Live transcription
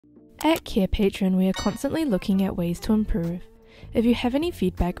At Carepatron, we are constantly looking at ways to improve. If you have any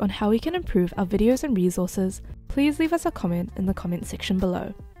feedback on how we can improve our videos and resources, please leave us a comment in the comment section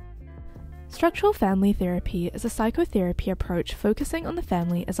below. Structural family therapy is a psychotherapy approach focusing on the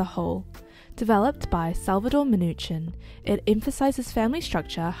family as a whole. Developed by Salvador Minuchin, it emphasizes family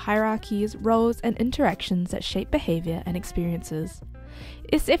structure, hierarchies, roles, and interactions that shape behavior and experiences.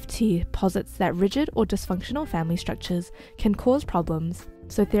 SFT posits that rigid or dysfunctional family structures can cause problems,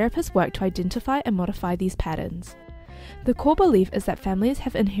 so therapists work to identify and modify these patterns. The core belief is that families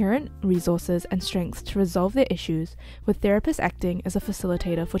have inherent resources and strengths to resolve their issues, with therapists acting as a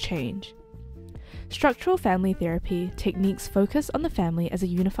facilitator for change. Structural family therapy techniques focus on the family as a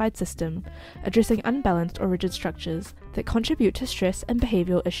unified system, addressing unbalanced or rigid structures that contribute to stress and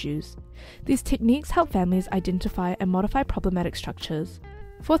behavioral issues. These techniques help families identify and modify problematic structures.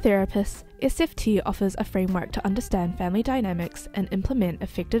 For therapists, SFT offers a framework to understand family dynamics and implement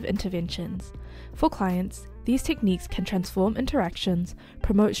effective interventions. For clients, these techniques can transform interactions,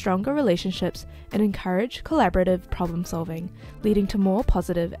 promote stronger relationships, and encourage collaborative problem-solving, leading to more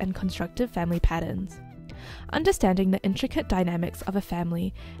positive and constructive family patterns. Understanding the intricate dynamics of a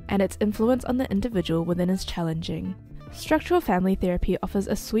family and its influence on the individual within is challenging. Structural family therapy offers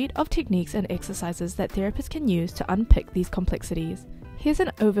a suite of techniques and exercises that therapists can use to unpick these complexities. Here's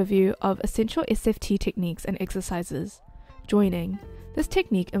an overview of essential SFT techniques and exercises. Joining. This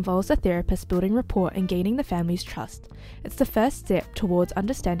technique involves the therapist building rapport and gaining the family's trust. It's the first step towards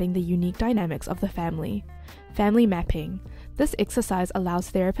understanding the unique dynamics of the family. Family mapping. This exercise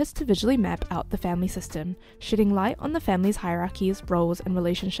allows therapists to visually map out the family system, shedding light on the family's hierarchies, roles, and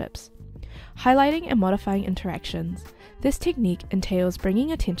relationships. Highlighting and modifying interactions. This technique entails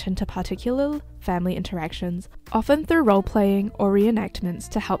bringing attention to particular family interactions, often through role-playing or reenactments,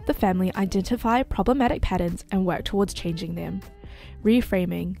 to help the family identify problematic patterns and work towards changing them.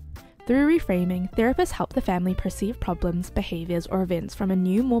 Reframing. Through reframing, therapists help the family perceive problems, behaviors, or events from a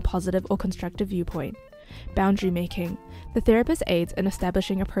new, more positive or constructive viewpoint. Boundary making. The therapist aids in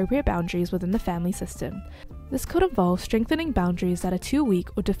establishing appropriate boundaries within the family system. This could involve strengthening boundaries that are too weak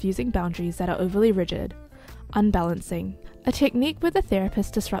or diffusing boundaries that are overly rigid. Unbalancing. A technique where the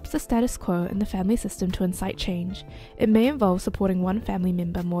therapist disrupts the status quo in the family system to incite change. It may involve supporting one family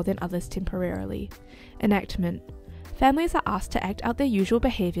member more than others temporarily. Enactment. Families are asked to act out their usual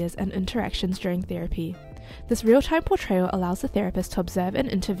behaviors and interactions during therapy. This real-time portrayal allows the therapist to observe and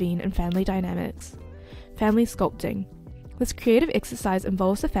intervene in family dynamics. Family sculpting. This creative exercise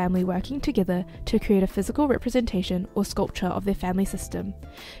involves the family working together to create a physical representation or sculpture of their family system.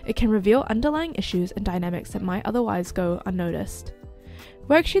 It can reveal underlying issues and dynamics that might otherwise go unnoticed.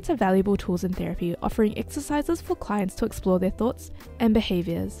 Worksheets are valuable tools in therapy, offering exercises for clients to explore their thoughts and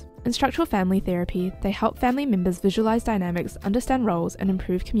behaviors. In structural family therapy, they help family members visualize dynamics, understand roles, and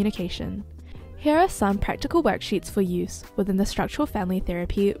improve communication. Here are some practical worksheets for use within the structural family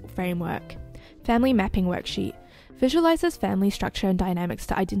therapy framework. Family mapping worksheet visualizes family structure and dynamics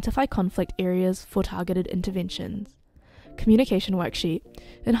to identify conflict areas for targeted interventions. Communication worksheet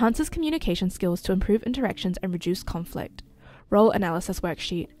enhances communication skills to improve interactions and reduce conflict. Role analysis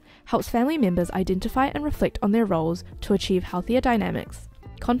worksheet helps family members identify and reflect on their roles to achieve healthier dynamics.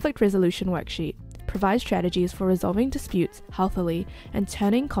 Conflict resolution worksheet provides strategies for resolving disputes healthily and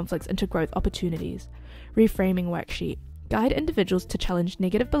turning conflicts into growth opportunities. Reframing worksheet guide individuals to challenge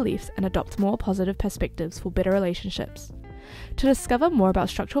negative beliefs and adopt more positive perspectives for better relationships. To discover more about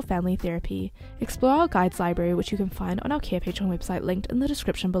structural family therapy, explore our guides library, which you can find on our Carepatron website linked in the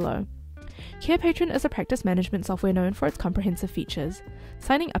description below. Carepatron is a practice management software known for its comprehensive features.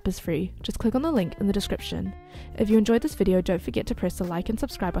 Signing up is free, just click on the link in the description. If you enjoyed this video, don't forget to press the like and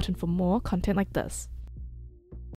subscribe button for more content like this.